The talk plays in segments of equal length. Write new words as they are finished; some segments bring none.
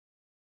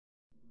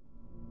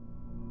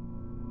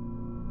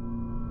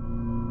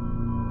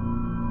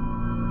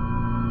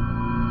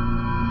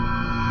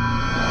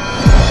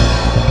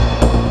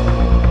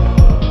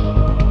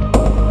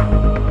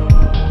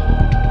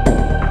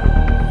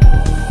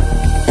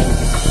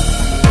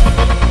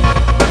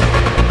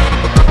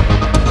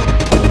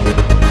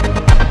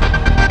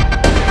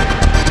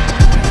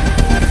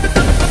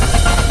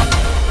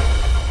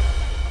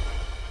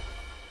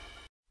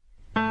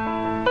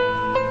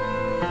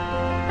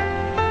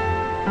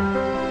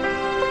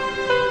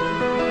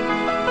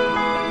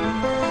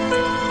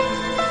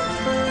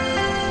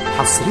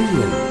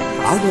حصريا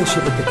على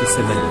شبكة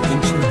سما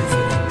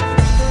الإنشاء.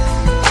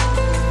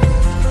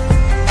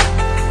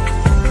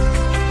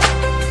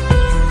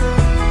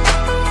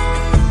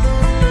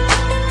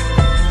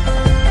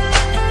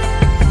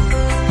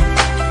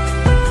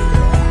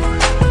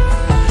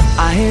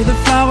 I hear the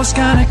flowers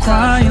kinda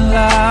crying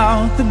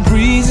loud, the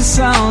breeze is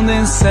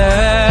sounding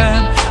sad.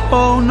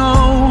 Oh no,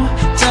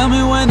 tell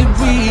me, when did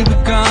we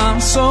become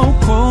so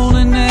cold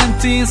and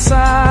empty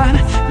inside?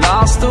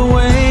 Lost our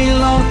way a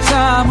long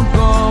time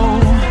ago.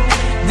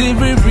 Did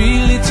we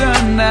really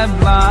turn that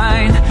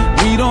blind?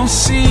 We don't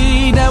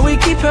see that we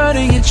keep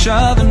hurting each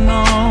other,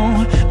 no.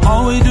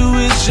 All we do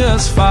is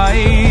just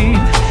fight.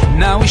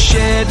 Now we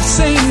share the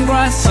same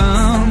bright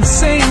sun, the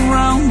same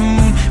round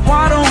moon.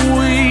 Why don't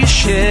we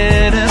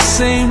share the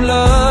same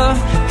love?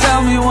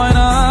 Tell me why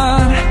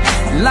not?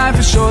 Life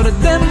is shorter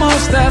than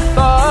most have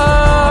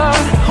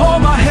thought.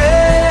 Hold my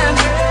hand,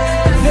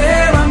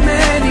 there are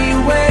many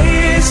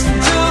ways to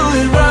do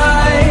it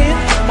right.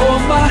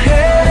 Hold my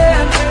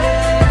hand,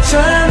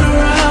 turn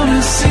around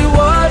and see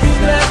what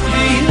we've left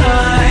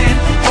behind.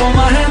 Hold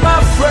my hand,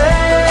 my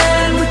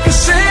friend, we can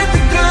save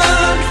the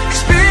good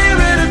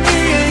spirit of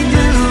me and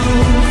you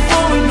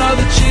for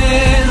another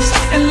chance.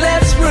 And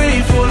let's pray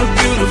for the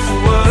beautiful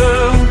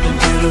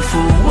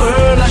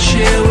world I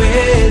share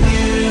with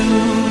you.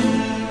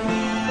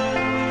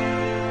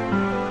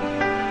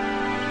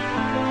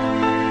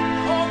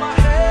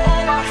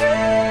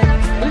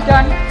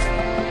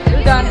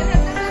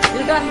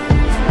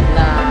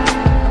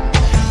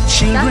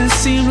 Children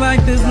seem like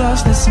they've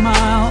lost their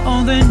smile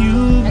on their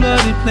new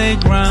bloody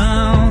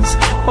playgrounds.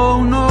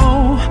 Oh no,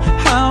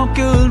 how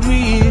could we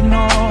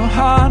ignore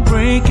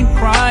heartbreaking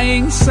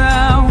crying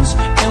sounds?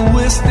 And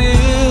we're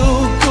still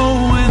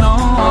going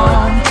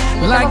on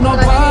like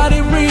nobody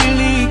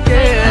really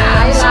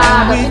cares.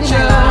 And we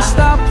just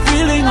stop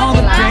feeling all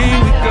the pain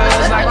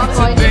because like it's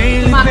a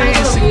daily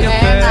basic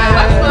affair.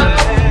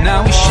 Now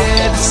we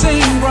share the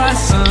same bright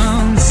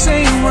sun, the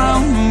same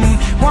round moon.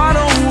 Why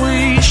don't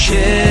we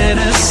share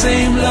the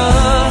same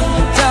love?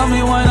 Tell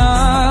me why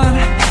not?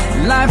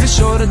 Life is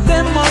shorter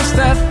than most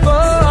have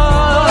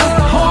thought.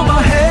 Hold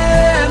my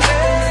hand,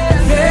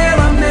 there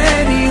are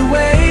many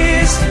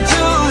ways to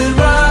do it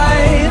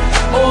right.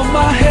 Hold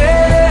my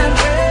hand,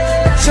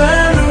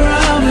 turn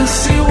around and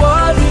see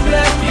what we've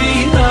left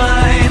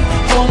behind.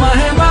 Hold my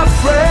hand, my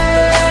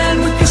friend,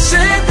 we can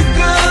save the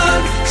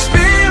good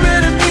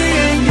spirit of me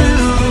and you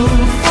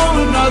for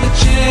another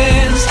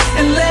chance.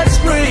 And let's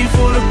pray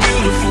for the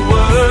beautiful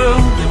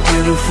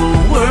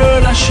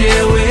world I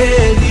share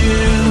with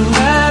you. No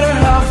matter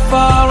how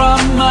far I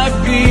might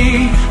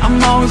be, I'm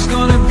always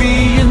gonna be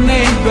your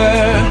neighbor.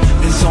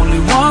 There's only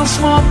one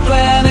small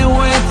planet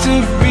where to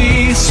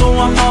be, so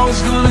I'm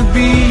always gonna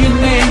be your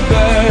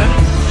neighbor.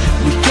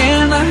 We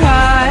cannot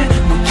hide,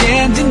 we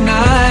can't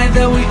deny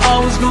that we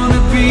always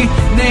gonna be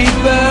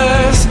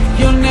neighbors.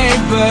 Your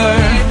neighbor,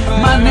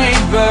 my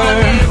neighbor,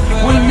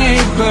 we're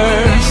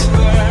neighbors.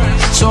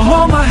 So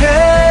hold my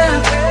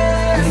hand,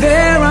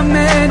 there are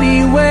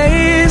many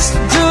ways to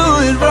do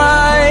it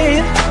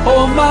right.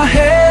 Hold my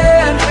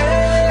hand,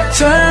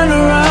 turn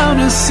around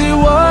and see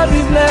what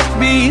we've left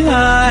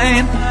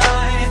behind.